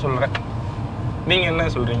 இதான் நான் சொல்கிறேன். நீங்கள் என்ன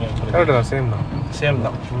சொல்கிறீங்க? சேம்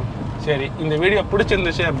தான். சரி, இந்த வீடியோ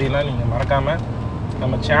பிடிச்சிருந்துச்சு அப்படின்னா நீங்கள் மறக்காமல்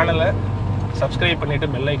நம்ம சேனலை சப்ஸ்கிரைப் பண்ணிவிட்டு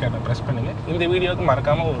பெல் ஐக்கானை ப்ரெஸ் பண்ணுங்கள். இந்த வீடியோவுக்கு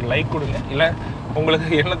மறக்காமல் ஒரு லைக் கொடுங்க. இல்லை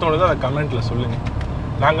உங்களுக்கு என்ன தோணுதோ அதை கமெண்ட்டில் சொல்லுங்கள்.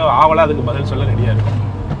 நாங்கள் ஆவலாக அதுக்கு பதில் சொல்ல ரெடியாக இருக்கோம்.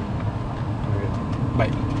 பை.